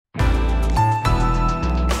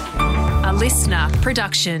listener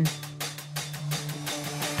production. You're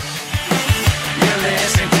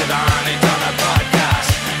listening to the Honey Dollar Podcast,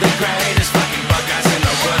 the greatest fucking podcast in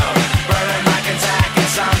the world. Brother Mike and Zach and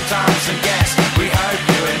sometimes some guests. We hope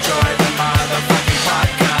you enjoy the motherfucking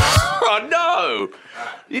podcast. Oh no!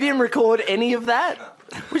 You didn't record any of that?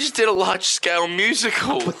 We just did a large-scale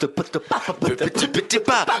musical. Well, we're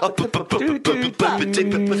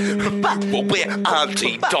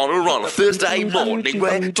Auntie Donna on a Thursday morning.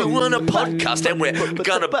 We're doing a podcast and we're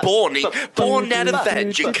gonna born out of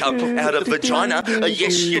that. You come out of vagina,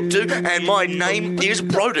 yes you do. And my name is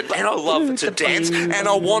Broden, and I love to dance, and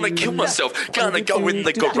I want to kill myself. Gonna go in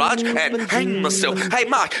the garage and hang myself. Hey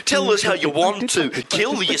Mark, tell us how you want to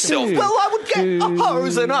kill yourself. Well, I would get a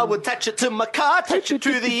hose and I would attach it to my car, attach it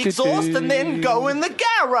to the exhaust, and then go in the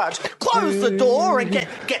garage. Close the door and get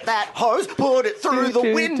that hose, put it through the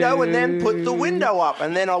window, and then put the window up.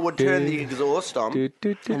 And then I would turn the exhaust on.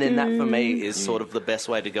 And then that, for me, is sort of the best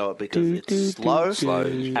way to go because it's slow.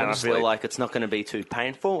 And I feel like it's not going to be too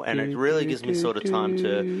painful. And it really gives me sort of time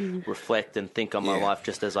to reflect and think on my life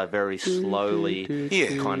just as I very slowly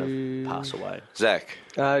kind of pass away. Zach.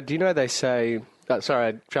 Do you know they say... sorry,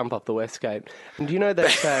 I jump off the Westgate. Do you know they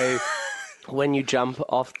say... When you jump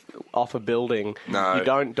off a building, you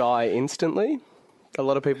don't die instantly. A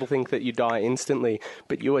lot of people think that you die instantly,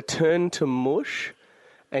 but you are turned to mush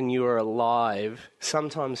and you are alive,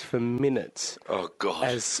 sometimes for minutes. Oh, God.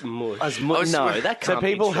 As mush. No, that can't So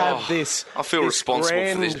people be have this. I feel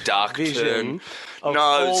responsible for this dark vision turn. of No,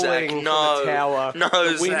 falling Zach, from no. the tower, No,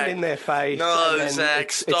 the wind Zach. in their face. No, and then Zach,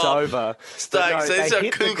 it's stop. over. Zach, But no, this is they a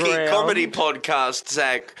hit the kooky ground, comedy podcast,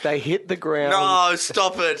 Zach. They hit the ground. No,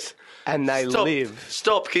 stop it. And they live.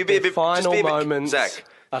 Stop. Can you be a Their bit... final just be a bit, moments Zach,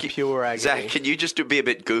 are pure agony. Zach, can you just be a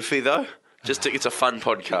bit goofy, though? It's a fun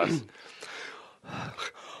podcast.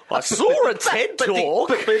 I saw a TED Talk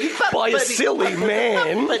by a silly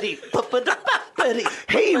man.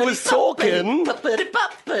 He was talking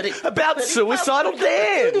about suicidal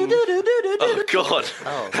Dan. Oh, God.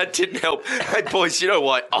 That didn't help. Hey, boys, you know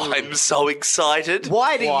why I'm so excited?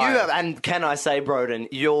 Why do you... And can I say, Broden,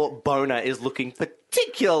 your boner is looking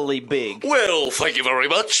particularly big. Well, thank you very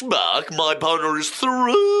much, Mark. My boner is through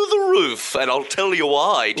the roof, and I'll tell you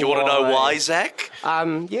why. Do you want to know why, Zach?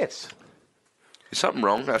 Yes. Is something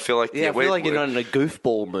wrong? I feel like... Yeah, I feel like you're not in a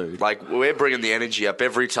goofball mood. Like, we're bringing the energy up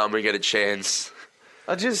every time we get a chance.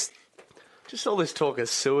 I just all this talk of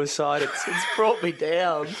suicide, it's brought me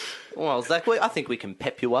down. Well, Zach, I think we can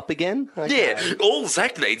pep you up again. Okay. Yeah, all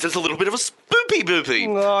Zach needs is a little bit of a spoopy boopy.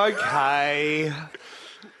 Okay.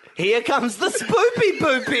 Here comes the spoopy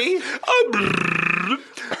boopy.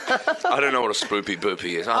 I don't know what a spoopy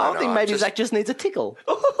boopy is. I think maybe Zach just needs a tickle.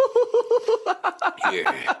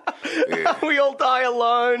 Yeah. We all die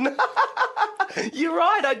alone. You're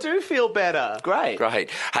right, I do feel better. Great.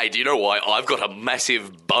 Hey, do you know why I've got a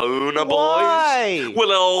massive boner, boys? Why?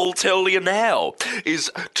 Well, I'll tell you now.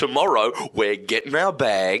 Is tomorrow we're getting our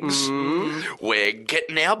bags, we're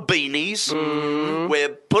getting our beanies, we're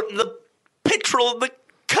putting the petrol in the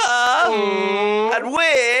car, and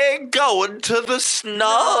we're going to the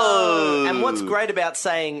snow. And what's great about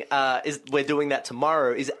saying is we're doing that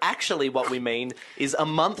tomorrow is actually what we mean is a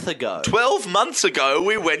month ago. 12 months ago,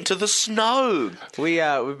 we went to the snow.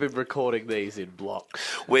 We've been recording these in blocks.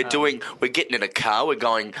 We're getting in a car, we're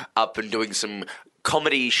going up and doing some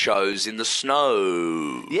comedy shows in the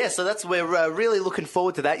snow. Yeah, so we're really looking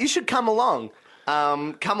forward to that. You should come along.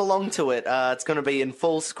 Come along to it. It's going to be in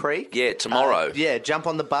Falls Creek. Yeah, tomorrow. Jump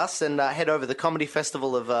on the bus and head over to the Comedy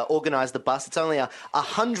Festival of Organise the Bus. It's only a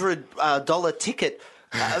 $100 ticket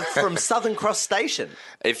from Southern Cross Station.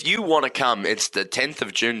 If you want to come, it's the 10th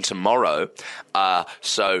of June tomorrow.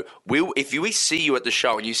 So if we see you at the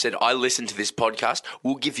show and you said, I listened to this podcast,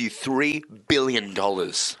 we'll give you $3 billion.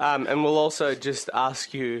 And we'll also just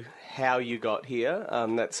ask you how you got here.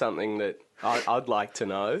 That's something that I'd like to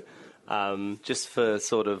know. Just for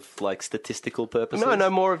sort of like statistical purposes? No,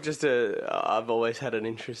 more of just I've always had an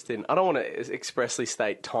interest in... I don't want to expressly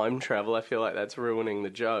state time travel. I feel like that's ruining the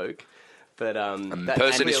joke. But the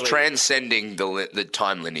person is transcending the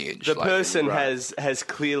time lineage. The person has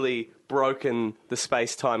clearly broken the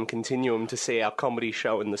space-time continuum to see our comedy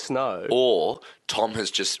show in the snow. Or Tom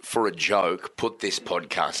has just, for a joke, put this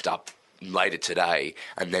podcast up later today,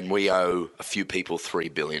 and then we owe a few people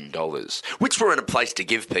 $3 billion, which we're in a place to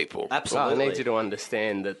give people. Absolutely. Well, I need you to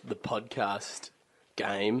understand that the podcast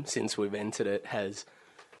game, since we've entered it, has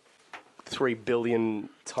 3 billion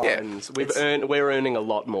times. We're earning a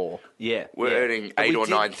lot more. Yeah. We're earning $8,000 or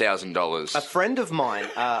 $9,000. A friend of mine,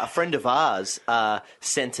 a friend of ours,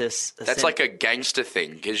 sent us... That's like a gangster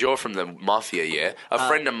thing, because you're from the mafia, yeah? A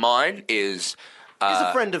friend of mine is... He's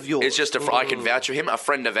a friend of yours. It's just I can vouch for him. A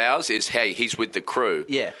friend of ours is, hey, he's with the crew.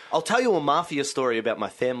 Yeah. I'll tell you a mafia story about my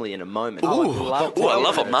family in a moment. I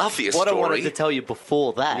love a mafia story. What I wanted to tell you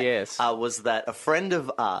before that Yes. Was that a friend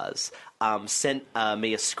of ours sent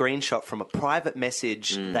me a screenshot from a private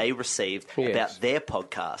message they received about their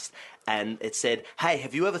podcast. And it said, hey,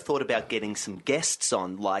 have you ever thought about getting some guests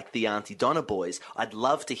on, like the Auntie Donna boys? I'd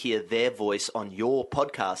love to hear their voice on your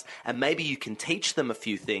podcast, and maybe you can teach them a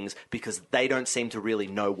few things because they don't seem to really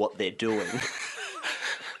know what they're doing.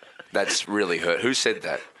 That's really hurt. Who said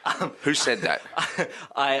that? Who said that?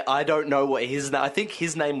 I don't know what his name... I think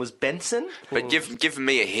his name was Benson. But give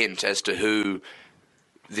me a hint as to who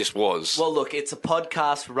this was. Well, look, it's a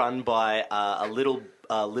podcast run by a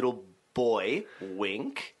little boy,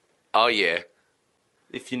 Wink, Oh, yeah.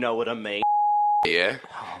 if you know what I mean. Yeah.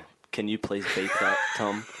 Can you please beep that,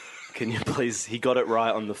 Tom? Can you please... He got it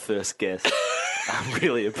right on the first guess. I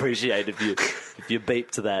really appreciate if you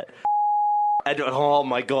beep to that. And, oh,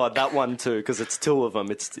 my God, that one too, because it's two of them.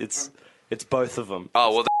 It's both of them.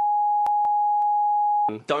 Oh, well...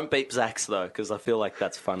 Don't beep Zach's, though, because I feel like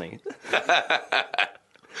that's funny.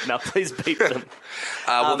 Now, please beep them.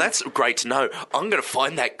 Well, that's great to know. I'm going to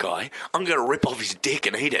find that guy. I'm going to rip off his dick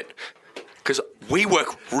and eat it. Because we work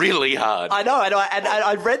really hard. I know, and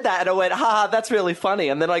I read that and I went, that's really funny.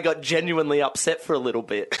 And then I got genuinely upset for a little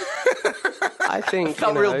bit. I think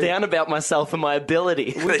Felt real down about myself and my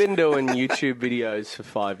ability. We've been doing YouTube videos for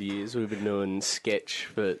 5 years. We've been doing sketch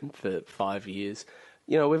for 5 years.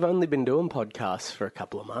 You know, we've only been doing podcasts for a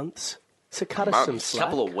couple of months. So cut us some slack.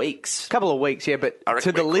 Couple of weeks, yeah, but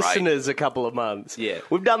to the listeners, a couple of months. Yeah.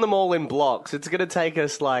 We've done them all in blocks. It's going to take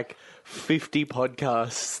us like 50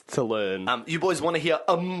 podcasts to learn. You boys want to hear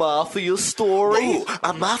a mafia story? Ooh,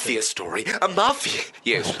 a mafia story. A mafia.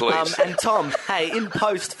 Yes, please. And Tom, hey, in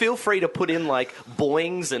post, feel free to put in like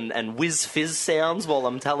boings and whiz fizz sounds while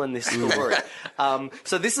I'm telling this story.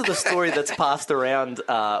 So this is the story that's passed around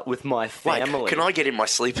with my family. Wait, can I get in my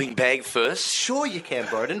sleeping bag first? Sure, you can,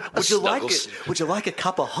 Broden. Would you like a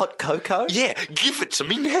cup of hot cocoa? Yeah, give it to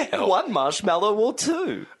me now. One marshmallow or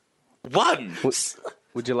two? One.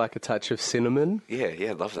 Would you like a touch of cinnamon?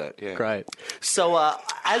 Yeah, love that. Yeah. Great. So,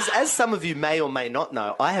 as some of you may or may not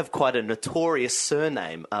know, I have quite a notorious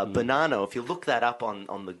surname, Bonanno. If you look that up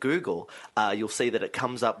on the Google, you'll see that it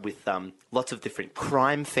comes up with lots of different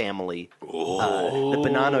crime family. The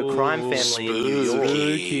Bonanno crime family in New York.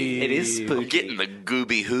 Spooky. It is spooky. I'm getting the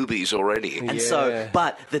gooby hoobies already. And so,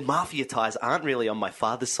 but the mafia ties aren't really on my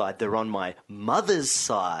father's side; they're on my mother's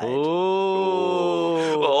side. Oh,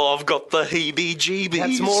 I've got the heebie-jeebies.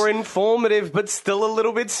 That's more informative, but still a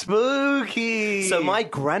little bit spooky. So my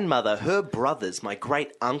grandmother, her brothers, my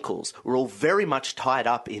great uncles, were all very much tied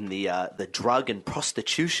up in the drug and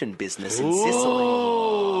prostitution business in Sicily.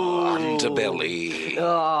 Underbelly.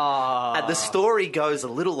 And the story goes a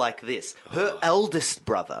little like this: her eldest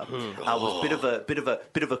brother was a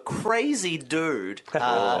bit of a crazy dude,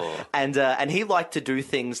 and he liked to do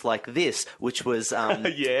things like this, which was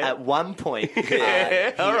at one point.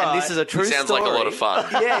 And this is a true Sounds story. like a lot of fun.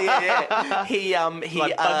 Yeah. He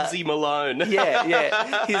like Bugsy Malone.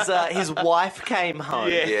 His wife came home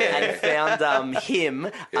and found him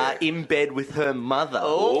in bed with her mother.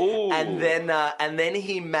 Oh. And then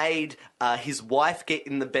he made his wife get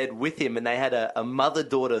in the bed with him, and they had a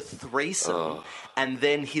mother-daughter threesome. Oh. And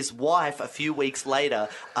then his wife, a few weeks later,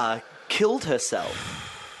 killed herself.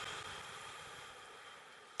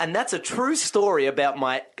 And that's a true story about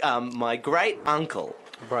my great uncle.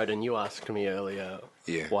 Broden, you asked me earlier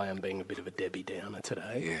Yeah. why I'm being a bit of a Debbie Downer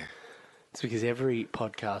today. Yeah. It's because every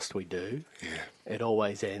podcast we do, it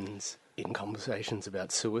always ends in conversations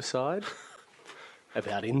about suicide,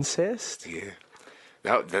 about incest. Yeah.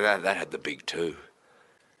 That had the big two.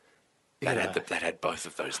 That had both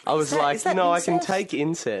of those things. I was that like, I can incest? take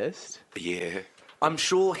incest. Yeah. I'm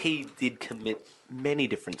sure he did commit many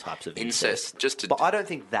different types of incest. But I don't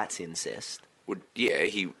think that's incest.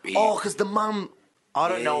 he Oh, because the mum... I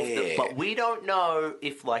don't know Yeah. but we don't know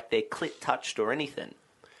if, like, their clit touched or anything.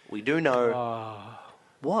 We do know...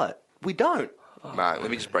 What? We don't. Mark, let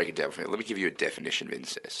me just break it down for you. Let me give you a definition of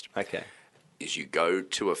incest. Okay. Is you go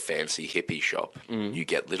to a fancy hippie shop, you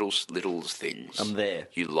get little things. I'm there.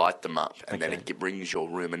 You light them up, and then Okay. it brings your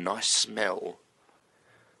room a nice smell.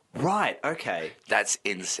 Right, okay. That's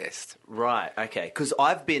incest. Right, okay. Because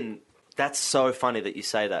I've been That's so funny that you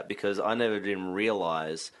say that because I never didn't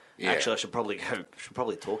realise. Yeah. Actually, I should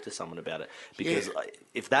probably talk to someone about it because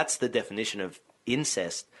if that's the definition of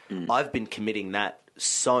incest, I've been committing that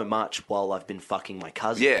so much while I've been fucking my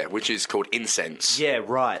cousin. Yeah, which is called incense. Yeah,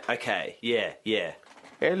 right. Okay. Yeah.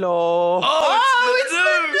 Hello. Oh, it's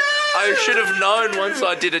Manu! I should have known once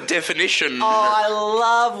I did a definition. Oh, I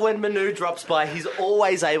love when Manu drops by. He's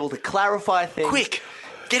always able to clarify things. Quick,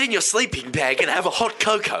 get in your sleeping bag and have a hot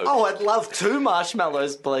cocoa. Oh, I'd love 2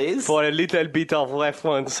 marshmallows, please. For a little bit of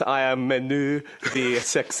reference, I am Manu, the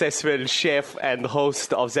successful chef and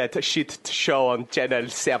host of that shit show on Channel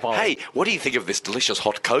 7. Hey, what do you think of this delicious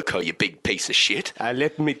hot cocoa, you big piece of shit?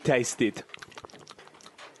 Let me taste it.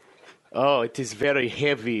 Oh, it is very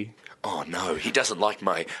heavy. Oh, no, he doesn't like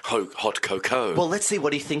my hot cocoa. Well, let's see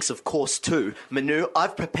what he thinks of course 2. Manu,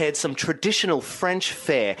 I've prepared some traditional French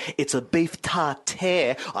fare. It's a beef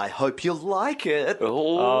tartare. I hope you like it.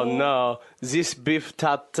 Oh no, this beef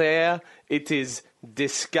tartare, it is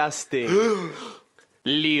disgusting.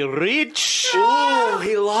 Rich. Oh,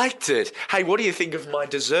 he liked it. Hey, what do you think of my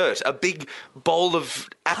dessert? A big bowl of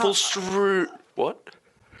apple strudel. What?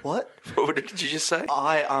 What? What did you just say?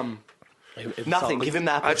 Nothing. Give him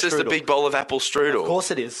the apple It's just a strudel. big bowl of apple strudel. Of course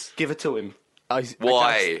it is. Give it to him.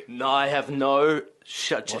 Why? No, I have no...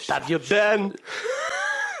 What have you done?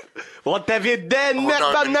 What have you done,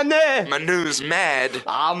 Oh, no, Manu? Manu's mad.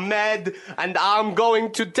 I'm mad, and I'm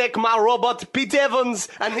going to take my robot, Pete Evans,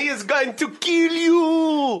 and he is going to kill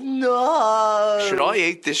you. No. Should I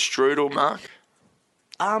eat this strudel, Mark?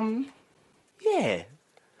 Yeah.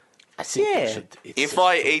 I think Yeah. you should. If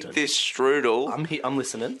I eat this strudel, I'm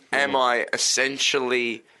listening. am I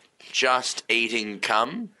essentially just eating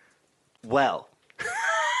cum? Well.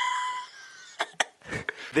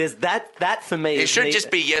 There's that for me. It is should just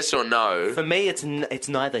be yes or no. For me, it's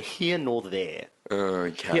neither here nor there.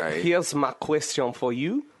 Okay. Here's my question for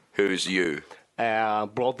you, Who's you?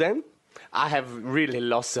 Broden. I have really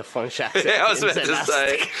lost the French accent. I was in about the to last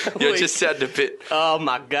say, you week. just sound a bit... Oh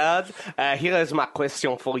my God! Here is my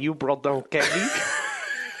question for you, Broden Kelly.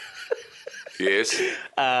 Yes.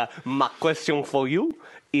 My question for you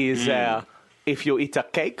is: if you eat a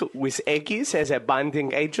cake with eggies as a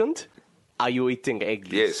binding agent, are you eating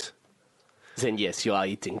eggies? Yes. Then yes, you are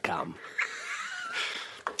eating cum.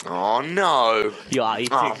 Oh, no. You are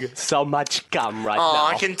eating so much cum right now. Oh,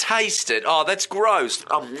 I can taste it. Oh, that's gross.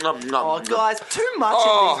 Oh, guys, too much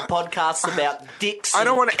in these podcasts about dicks. I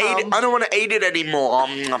don't want want to eat it. I don't want to eat it anymore.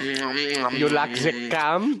 You like the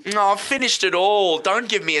cum? No, I've finished it all. Don't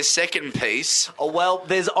give me a second piece. Oh, well,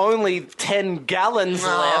 there's only 10 gallons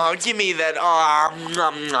Oh, left. give me that.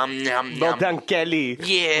 Broden Kelly.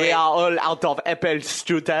 Yeah. We are all out of apple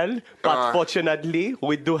strudel, but fortunately,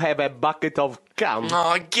 we do have a bucket of cum. Oh,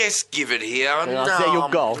 I guess give it here. There you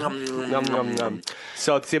go. Nom, nom, nom.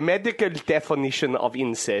 So the medical definition of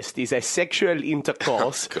incest is a sexual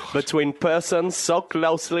intercourse between persons so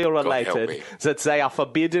closely related me. that they are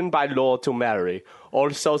forbidden by law to marry.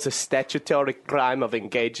 Also, the statutory crime of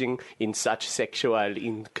engaging in such sexual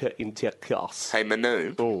intercourse. Hey,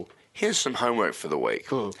 Manu. Oh. Here's some homework for the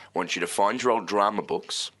week. I want you to find your old drama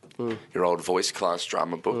books, your old voice class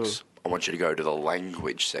drama books. I want you to go to the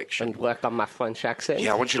language section. And work on my French accent.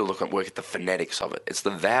 Yeah, I want you to work at the phonetics of it. It's the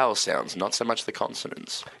vowel sounds, not so much the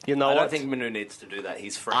consonants. You know I what? don't think Manu needs to do that.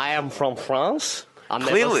 He's French. I am from France. I never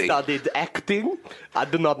Clearly. studied acting. I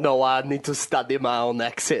do not know why I need to study my own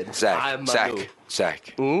accent. I am Manu.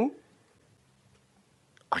 Zach. Hmm?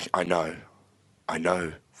 I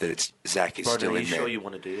know that Zach is Bro, still are in you there. sure you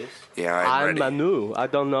want to do this? Yeah, I'm I'm ready. Manu. I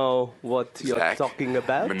don't know what you're Zach, talking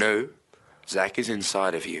about. Manu, Zach is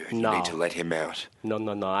inside of you. No. You need to let him out. No.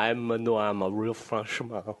 I'm Manu. I'm a real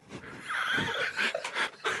Frenchman.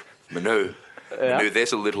 Manu,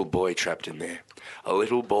 there's a little boy trapped in there. A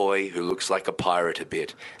little boy who looks like a pirate a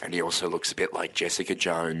bit, and he also looks a bit like Jessica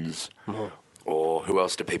Jones. Or who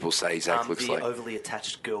else do people say Zach looks the like? overly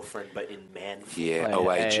attached girlfriend, but in man form. Yeah,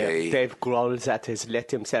 OAG. Dave Grohl that has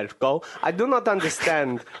let himself go. I do not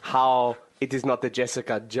understand how it is not the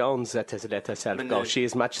Jessica Jones that has let herself go. Manu. She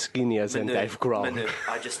is much skinnier than Dave Grohl. Manu,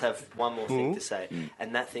 I just have one more thing to say,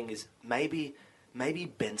 and that thing is maybe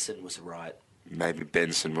Benson was right. Maybe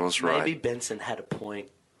Benson was right. Maybe Benson had a point.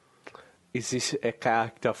 Is this a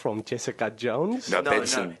character from Jessica Jones? No, No,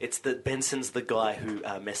 Benson. it's that Benson's the guy who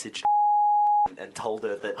messaged and told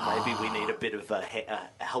her that maybe we need a bit of a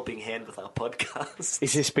helping hand with our podcast.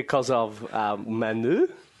 Is this because of Manu?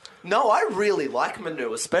 No, I really like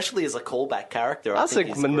Manu, especially as a callback character. I think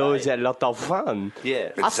he's Manu is great. a lot of fun.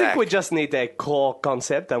 Yeah. I think we Zach. just need a core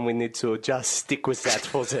concept, and we need to just stick with that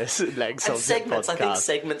for this legs And of segments. the I think podcast.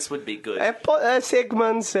 segments would be good.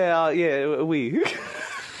 Segments, we.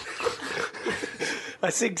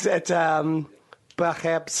 I think that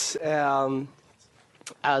perhaps this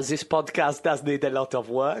podcast does need a lot of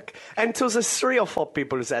work. And to the 3 or 4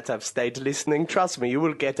 people that have stayed listening, trust me, you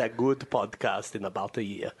will get a good podcast in about a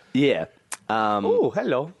year. Yeah. Oh,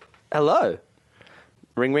 hello. Hello.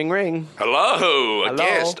 Ring, ring, ring. Hello, a Hello.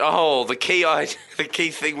 guest. Oh, the key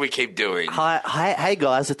thing we keep doing. Hi, hey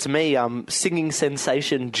guys, it's me, singing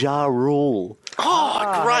sensation Ja Rule.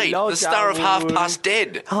 Oh, great. hello, The star of Jawohl. Half Past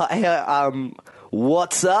Dead. Hey,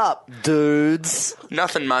 what's up, dudes?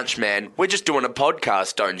 Nothing much, man. We're just doing a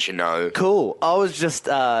podcast, don't you know? Cool. I was just,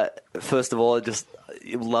 first of all, I would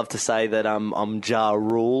love to say that I'm Ja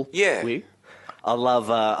Rule. Yeah. Oui. I love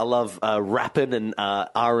rapping and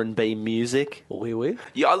R&B music. Oui.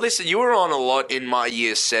 Yeah, listen, you were on a lot in my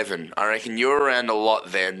year 7. I reckon you were around a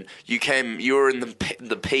lot then. You were in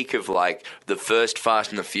the peak of like the first Fast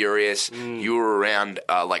and the Furious. You were around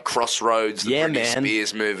like Crossroads, the Yeah, Britney man.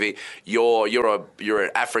 Spears movie. You're an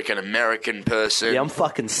African American person. Yeah, I'm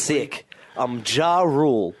fucking sick. I'm Ja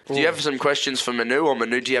Rule. Do you have some questions for Manu, or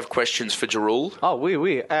Manu, do you have questions for Jarul? Oh,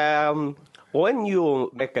 oui. When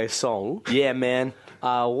you make a song, Yeah, man.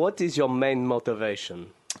 what is your main motivation?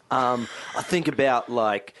 I think about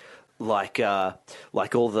like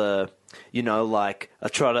all the, I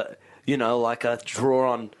try to, I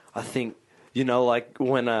draw on. I think, like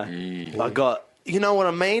when I got, you know what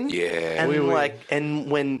I mean? Yeah. And Oui.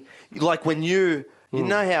 when you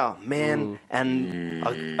know how, man, and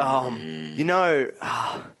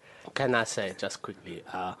Can I say just quickly?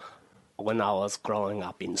 When I was growing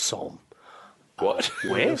up in Somme, What?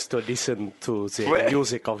 we used to listen to the Where?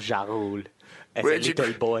 music of Ja Rule as Where'd a you-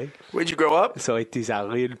 little boy. Where'd you grow up? So it is a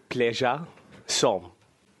real pleasure. Somme.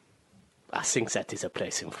 I think that is a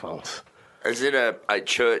place in France. Is it a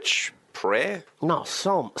church prayer? No,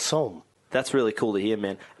 Somme. That's really cool to hear,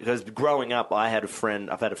 man. Because growing up, I've had a friend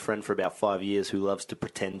for about 5 years who loves to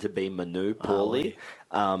pretend to be Manu poorly.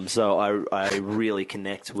 So I really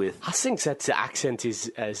connect with. I think that the accent is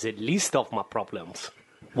the least of my problems.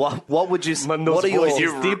 What would you? Manu's What are voice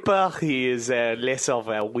your? is deeper. He is less of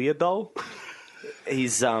a weirdo.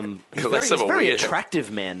 He's Less of a very weirdo. attractive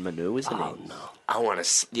man, Manu, isn't he? I want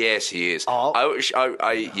to. Yes, he is. Oh.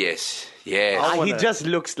 Yes. He just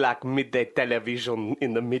looks like midday television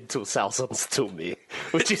in the mid-2000s to me,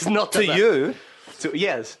 which is not To you?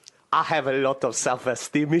 Yes, I have a lot of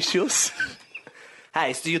self-esteem issues.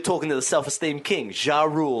 Hey, so you're talking to the self-esteem king, Ja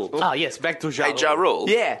Rule. Ah, yes, back to Ja Hey, Ja Rule.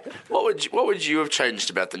 Yeah, What would you have changed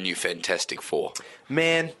about the new Fantastic Four?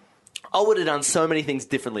 man, I would have done so many things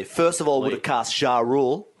differently. First of all, I would have cast Ja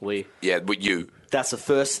Rule. Oui. Yeah, but you. That's the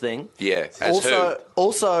first thing. Yeah. As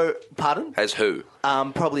Also, pardon? As who?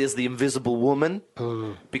 Probably as the Invisible Woman,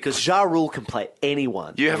 because Ja Rule can play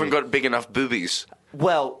anyone. You haven't got big enough boobies.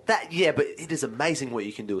 Well, but it is amazing what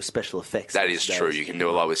you can do with special effects. That these is days. true. You can do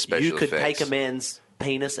a lot with special You could effects. take a man's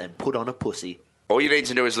penis and put on a pussy. All you need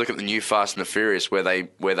to do is look at the new Fast and the Furious, where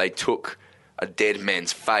they took a dead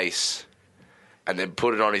man's face and then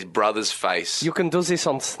put it on his brother's face. You can do this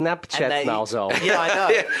on Snapchat now, though. Yeah, I know.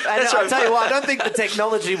 Yeah, And that's I'll right. tell you what, I don't think the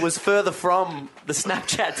technology was further from the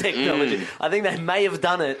Snapchat technology. I think they may have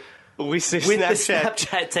done it With the with Snapchat. the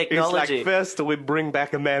Snapchat It's technology. like first we bring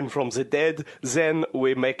back a man from the dead, then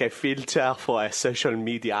we make a filter for a social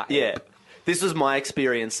media app. Yeah. This was my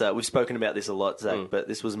experience. We've spoken about this a lot, Zach, Mm. but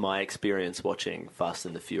this was my experience watching Fast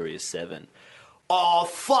and the Furious 7. Oh,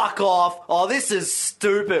 fuck off. Oh, this is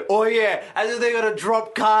stupid. Oh, yeah. As if they're going to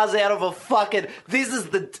drop cars out of a fucking... This is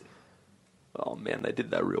the... Oh, man, they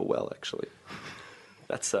did that real well, actually.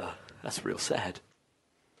 That's real sad.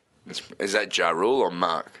 Is that Ja Rule or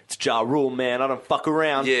Mark? It's Ja Rule, man. I don't fuck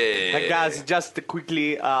around. Yeah. Hey guys, just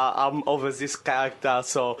quickly, I'm over this character,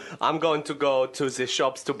 so I'm going to go to the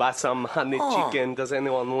shops to buy some honey chicken. Does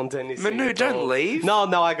anyone want anything? Manu, at don't all? leave. No,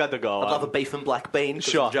 I gotta go. I'd love a beef and black bean. 'cause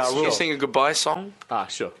Sure. of Ja Can Can Rule. you sing a goodbye song?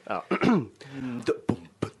 Sure.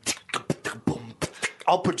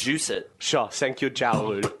 I'll produce it. Sure, thank you, Ja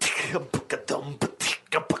Rule.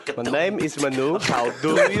 My name is Manu. How do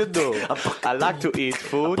you do? I like to eat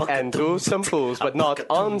food and do some fools, but not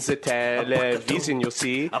on the television, you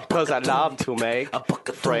see, because I love to make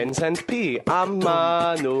friends and pee. I'm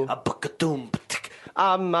Manu.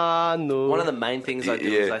 I'm Manu. One of the main things I do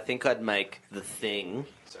is Yeah. I think I'd make the thing.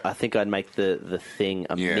 I think I'd make the thing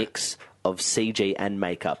a Yeah. mix of CG and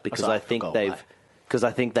makeup because So I I think forgot they've why. because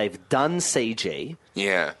I think they've done CG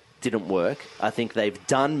Yeah. didn't work. I think they've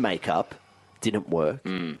done makeup, didn't work.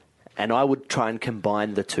 Mm. And I would try and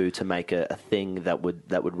combine the two to make a thing that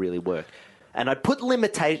would really work. And I'd put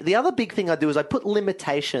limitations. The other big thing I do is I put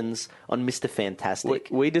limitations on Mr. Fantastic.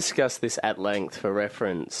 We discussed this at length for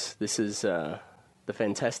reference. This is the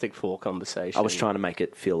Fantastic Four conversation. I was trying to make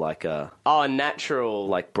it feel like natural.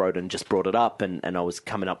 like Broden just brought it up, and I was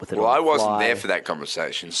coming up with it. Well, on I the wasn't fly. there for that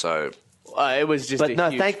conversation, so... It was just But a no,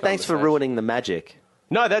 huge thanks for conversation. ruining the magic.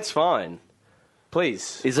 No, that's fine.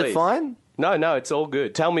 Please. Is it please. fine? No, it's all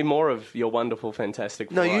good. Tell me more of your wonderful Fantastic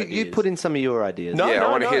Four No, you ideas. put in some of your ideas. No, Yeah, I no,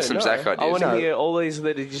 wanna no, hear some no. Zach ideas. I want to No. hear all these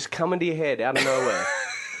that are just coming to your head out of nowhere.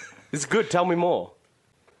 It's good. Tell me more.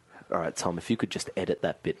 All right, Tom, if you could just edit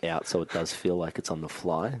that bit out so it does feel like it's on the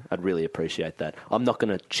fly, I'd really appreciate that. I'm not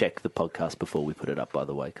going to check the podcast before we put it up, by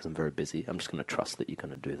the way, because I'm very busy. I'm just going to trust that you're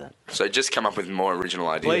going to do that. So just come up with more original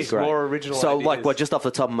ideas. Please, Great. more original So, ideas. like, what, just off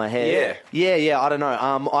the top of my head? Yeah, I don't know.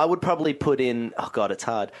 I would probably put in... Oh, God, it's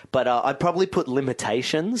hard. But I'd probably put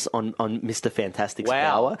limitations on Mr. Fantastic's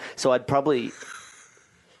power. So I'd probably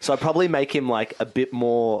make him, like, a bit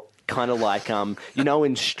more... Kind of like, you know,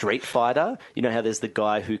 in Street Fighter, you know how there's the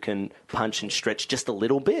guy who can punch and stretch just a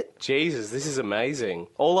little bit? Jesus, this is amazing.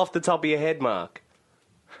 All off the top of your head, Mark.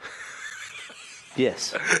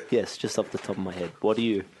 Yes, just off the top of my head. What are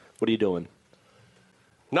you doing?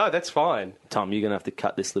 No, that's fine. Tom, you're going to have to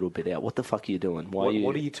cut this little bit out. What the fuck are you doing? Why What- are you...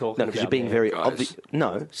 what are you talking No, because you're about, being man? very Guys. obvious.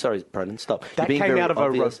 No, sorry, Broden, stop. That You're being came very out of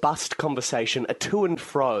obvious. a robust conversation, a to and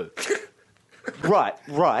fro. Right.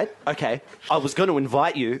 Okay. I was going to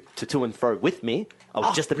invite you to and fro with me. I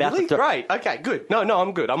was just about really? to... Great. Okay, good. No,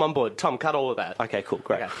 I'm good. I'm on board. Tom, cut all of that. Okay, cool,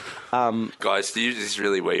 great. Okay. Guys, this is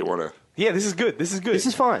really where you want to... Yeah, this is good. This is good. This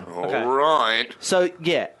is fine. Okay. All right. So,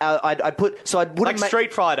 yeah, I'd put... So I wouldn't Like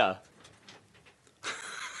Street Fighter.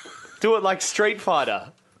 Do it like Street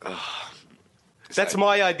Fighter. That's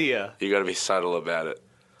my idea. You got to be subtle about it.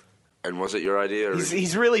 And was it your idea? Or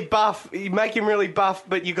He's really buff. You make him really buff,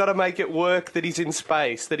 but you got to make it work that he's in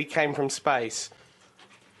space, that he came from space.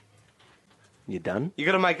 You done? You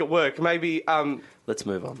got to make it work. Maybe, Let's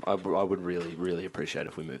move on. I would really, really appreciate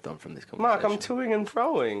if we moved on from this Mark, conversation. I'm toing and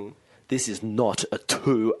froing. This is not a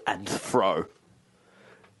to and fro.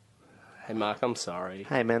 Hey, Mark, I'm sorry.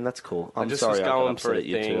 Hey, man, that's cool. I'm just sorry was I got going for a upset at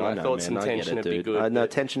you thing. too. I know, thought man. some I get tension it, would be dude. good, No,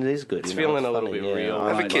 but tension is good. It's you know, feeling a little funny, bit yeah. real.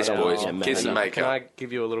 Have a right kiss, now. boys. Yeah, man, Kiss and I know. make Can up. I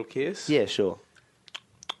give you a little kiss? Yeah, sure.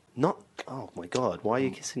 Not... Oh, my God. Why are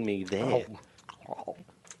you kissing me there?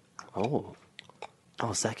 Oh.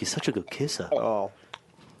 Oh, Zach, you're such a good kisser. Oh,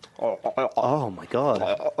 my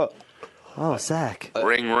God. Oh, Zach.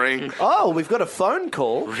 Ring, ring. Oh, we've got a phone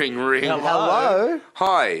call. Ring, ring. Hello.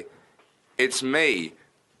 Hi. It's me,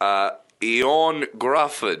 Eon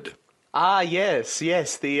Grufford. Ah, yes, the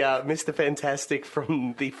Mr. Fantastic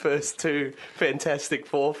from the first two Fantastic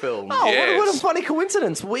Four films. Oh, what a Yes. funny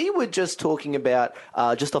coincidence. We were just talking about,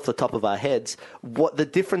 just off the top of our heads, what the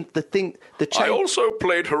I change... also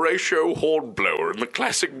played Horatio Hornblower in the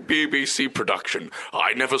classic BBC production.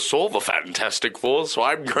 I never saw the Fantastic Four, so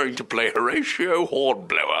I'm going to play Horatio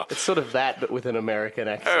Hornblower. It's sort of that, but with an American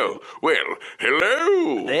accent. Oh, well,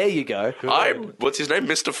 hello. There you go. What's his name? I'm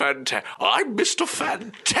Mr.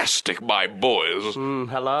 Fantastic, my boys.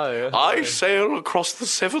 Hello. I sail across the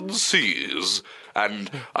seven seas, and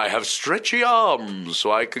I have stretchy arms,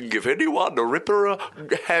 so I can give anyone a ripper a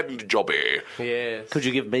hand jobby. Yes. Could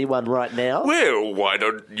you give me one right now? Well, why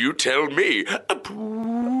don't you tell me?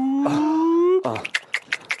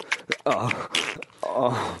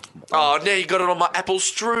 Oh, now you got it on my apple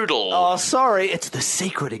strudel. Oh, sorry. It's the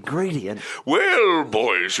secret ingredient. Well,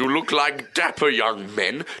 boys, you look like dapper young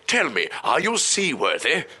men. Tell me, are you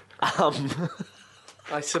seaworthy?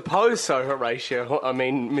 I suppose so, Horatio. I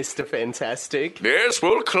mean, Mr. Fantastic. Yes,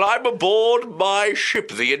 we'll climb aboard my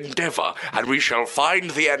ship, the Endeavour, and we shall find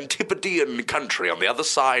the Antipodean country on the other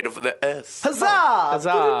side of the earth. Huzzah!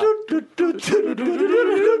 Huzzah.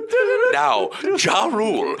 Now, Ja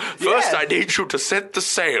Rule, first Yes. I need you to set the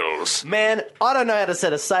sails. Man, I don't know how to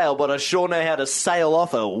set a sail, but I sure know how to sail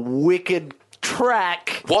off a wicked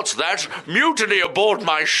track. What's that? Mutiny aboard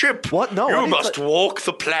my ship. What? No, I You didn't must say- walk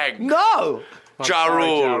the plank. No! Ja Sorry,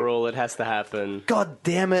 Ja Rule. Rule, it has to happen. God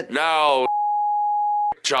damn it. Now,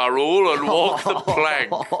 Ja Rule, and walk the plank.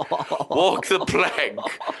 Walk the plank.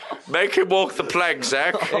 Make him walk the plank,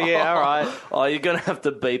 Zach. Yeah, all right. Oh, you're going to have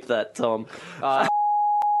to beep that, Tom. Ja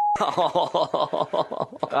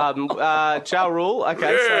Rule,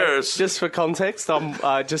 okay, Yes. so just for context, I'm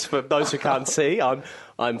just for those who can't see, I'm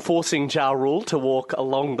I'm forcing Ja Rule to walk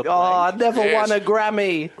along the Oh, I plank. never Yes. won a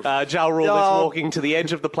Grammy. Ja Rule Oh. is walking to the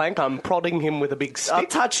edge of the plank. I'm prodding him with a big I stick.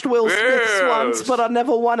 touched Will Smith's Yes. once, but I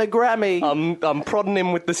never won a Grammy. I'm prodding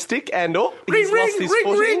him with the stick, and Ring, he's lost ring, his ring,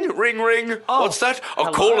 footing. ring, ring, ring. What's that? A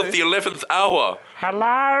hello. call at the 11th hour.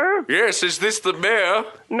 Hello? Yes, is this the mayor?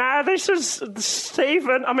 No, this is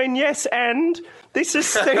Stephen. I mean, yes, and this is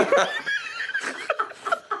Stephen.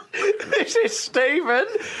 This is Stephen.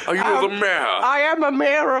 Are you the mayor? I am a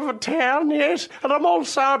mayor of a town, yes, and I'm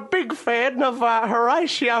also a big fan of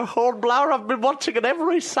Horatio Hornblower. I've been watching it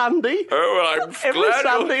every Sunday. Oh, well, I'm Every glad.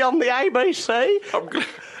 Sunday on the ABC. I'm glad.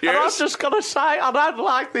 And I Yes. was just going to say, I don't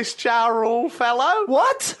like this Ja Rule fellow.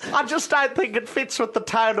 What? I just don't think it fits with the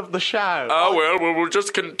tone of the show. Oh, well, we'll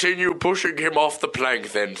just continue pushing him off the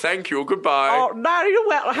plank then. Thank you. Goodbye. Oh, no, you're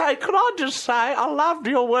well. Hey, could I just say, I loved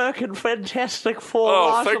your work in Fantastic Four. Oh,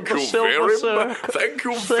 Life thank of the you Silver very Surfer. much. Thank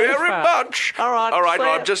you Surfer. very much. All right. All right, see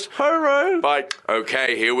well, ya. I'm just... Hooroo. Bye.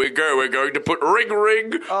 Okay, here we go. We're going to put ring, ring,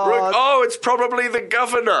 ring. Oh, it's probably the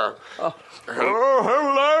governor. Oh,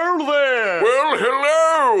 hello there. Well,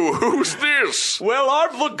 hello. Who's this? Well,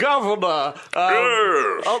 I'm the governor.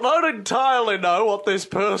 Yes. I don't entirely know what this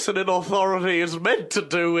person in authority is meant to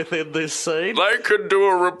do within this scene. They could do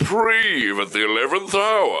a reprieve at the 11th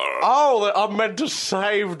hour. Oh, I'm meant to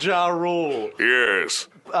save Ja Rule. Yes.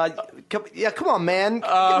 Come on, man. Give me a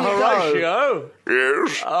go. Horatio,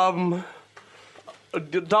 Yes.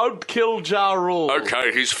 don't kill Ja Rule.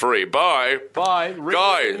 Okay, he's free. Bye. Bye. Ring,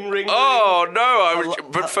 Guys. ring, ring, Oh, no.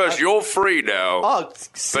 But first, you're free now. Oh, But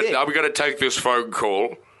sick. I'm going to take this phone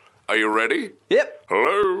call. Are you ready? Yep.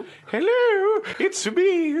 Hello? Hello, it's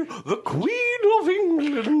me, the Queen of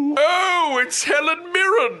England. Oh, it's Helen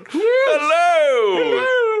Mirren. Yes. Hello.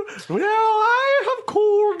 Hello. Now I have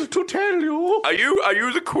called to tell you. Are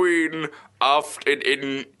you the Queen after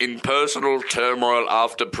in personal turmoil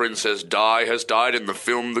after Princess Di has died in the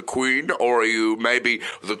film The Queen, or are you maybe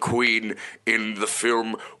the Queen in the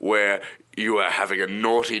film where you are having a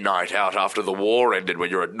naughty night out after the war ended when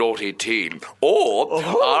you're a naughty teen? Or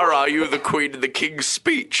are you the Queen in the King's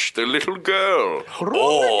Speech, the little girl?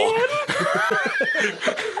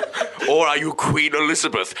 Or are you Queen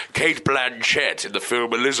Elizabeth, Kate Blanchett in the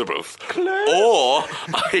film Elizabeth? Or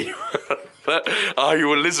are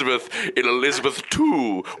you Elizabeth in Elizabeth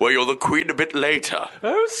II, where you're the Queen a bit later?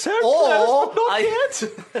 Oh, so Or close, but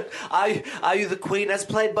not yet. are you the Queen as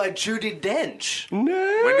played by Judi Dench?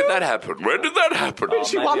 No. When did that happen?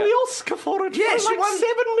 She won the Oscar for it. Yeah, for she like won-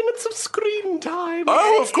 7 minutes of screen time.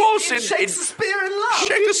 Oh, of course, in in Shakespeare in Love.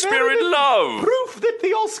 Shakespeare in Love. Proof that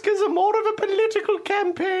the Oscars are more of a political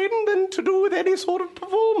campaign than to do with any sort of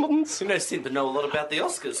performance. You don't seem to know a lot about the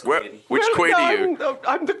Oscars, Where, Queen. which Well, Queen no, are you?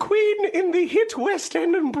 I'm the Queen in the hit West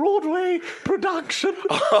End and Broadway production of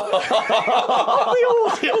the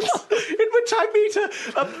audience, in which I meet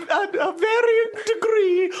a varying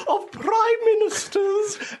degree of prime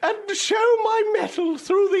ministers and show my mettle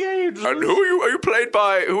through the ages. And who are you played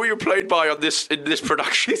by? Who are you played by in this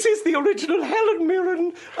production? This is the original Helen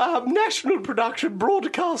Mirren national production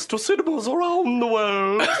broadcast to cinemas around the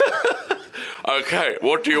world. Okay,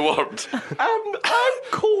 what do you want? I'm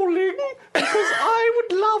calling because I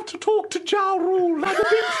would love to talk to Ja Rule. I'm a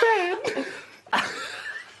big fan.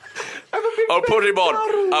 I'll put him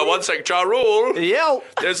on. One sec, Ja Rule. Yo,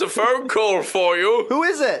 There's a phone call for you. who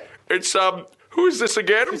is it? It's who is this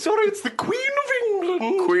again? Sorry, it's the Queen of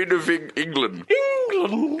England. Queen of England.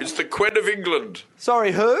 England. It's the Queen of England.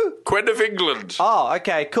 Sorry, who? Queen of England. Oh,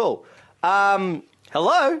 okay, cool.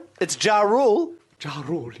 Hello, it's Ja Rule. Ja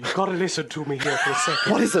Rule, you've got to listen to me here for a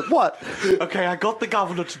second. What is it? What? Okay, I got the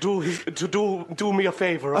governor to do me a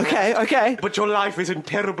favour. all Okay, right? okay. But your life is in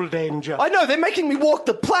terrible danger. I know, they're making me walk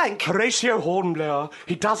the plank. Horatio Hornblower,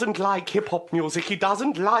 he doesn't like hip-hop music. He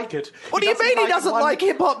doesn't like it. What do you mean he doesn't like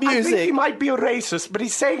hip-hop I music? think he might be a racist, but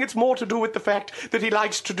he's saying it's more to do with the fact that he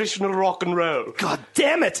likes traditional rock and roll. God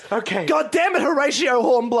damn it. Okay. God damn it, Horatio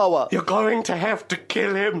Hornblower. You're going to have to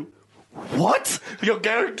kill him. What? You're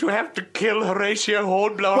going to have to kill Horatio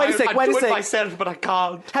Hornblower. Wait a sec, I'd wait a do sec. it myself, but I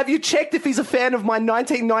can't. Have you checked if he's a fan of my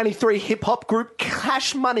 1993 hip-hop group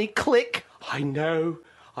Cash Money Click? I know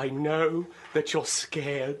that you're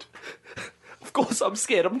scared. Of course I'm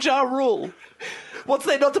scared. I'm Ja Rule. What's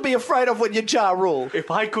there not to be afraid of when you're Ja Rule?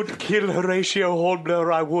 If I could kill Horatio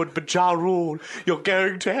Hornblower, I would, but Ja Rule, you're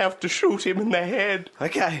going to have to shoot him in the head.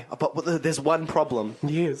 Okay, but there's one problem.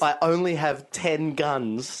 Yes. I only have 10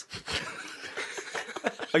 guns.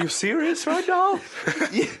 Are you serious right now?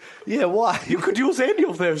 Yeah, why? You could use any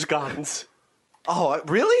of those guns. Oh,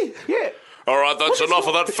 really? Yeah. All right, that's enough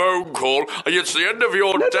of that phone call. It's the end of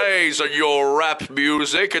your days and your rap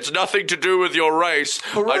music. It's nothing to do with your race.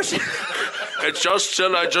 It's just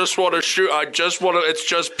I just want to shoot. It's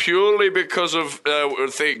just purely because of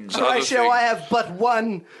things. Horatio, I have but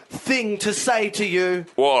one thing to say to you.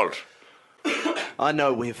 What? I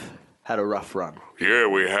know we've had a rough run. Yeah,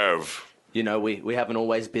 we have. You know, we haven't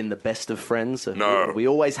always been the best of friends. No. We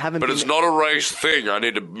always haven't But been... it's not a race thing. I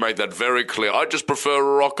need to make that very clear. I just prefer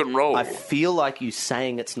rock and roll. I feel like you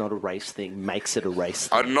saying it's not a race thing makes it a race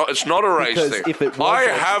thing. It's not a race Because thing. if it wasn't- I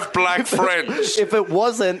have black friends. If it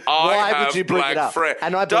wasn't, why would you bring it up?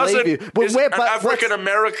 And I believe you. An African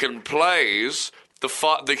American plays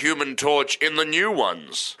the Human Torch in the new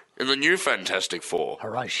ones, in the new Fantastic Four.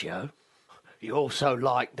 Horatio, you also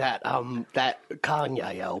like that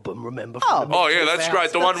Kanye album, remember? Oh yeah, that's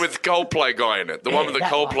great. The one with Coldplay guy in it. The one with the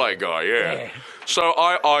Coldplay guy, yeah. So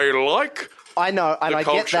I like... I know, and I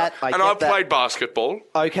culture. get that. I've played basketball.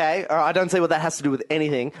 Okay, all right, I don't see what that has to do with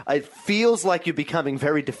anything. It feels like you're becoming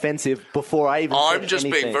very defensive before I even I'm said just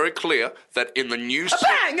anything. being very clear that in the new...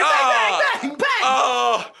 Bang! Bang!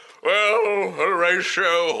 Well,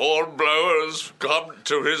 Horatio Hornblower has come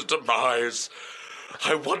to his demise.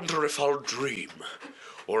 I wonder if I'll dream,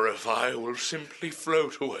 or if I will simply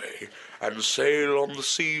float away and sail on the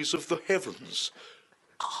seas of the heavens.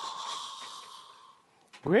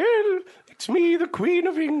 Well, it's me, the Queen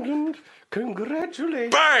of England.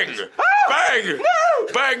 Congratulations. Bang! Bang! No!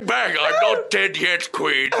 Bang, bang! I'm not dead yet,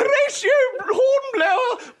 Queen. Horatio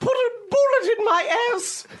Hornblower put a bullet in my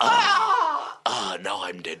ass. Now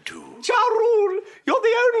I'm dead too. Ja Rule, you're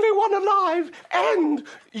the only one alive, and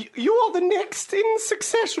you are the next in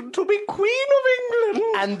succession to be Queen of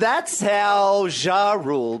England. And that's how Ja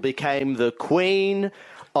Rule became the Queen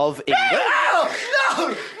of England.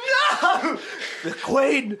 No! The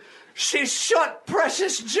Queen, she shot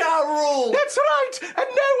precious Ja Rule. That's right, and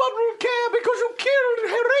no one will care because you killed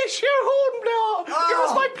Horatio Hornblower. It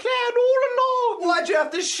was my plan all along. Why'd you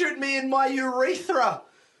have to shoot me in my urethra?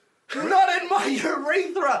 Not in my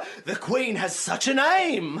urethra. The Queen has such a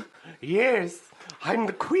name. Yes, I'm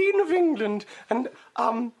the Queen of England, and,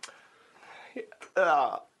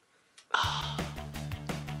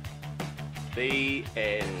 The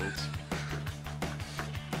end.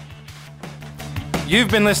 You've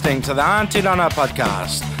been listening to the Auntie Donna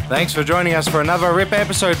podcast. Thanks for joining us for another RIP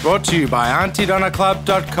episode brought to you by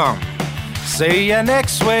AuntieDonnaClub.com. See you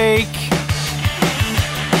next week.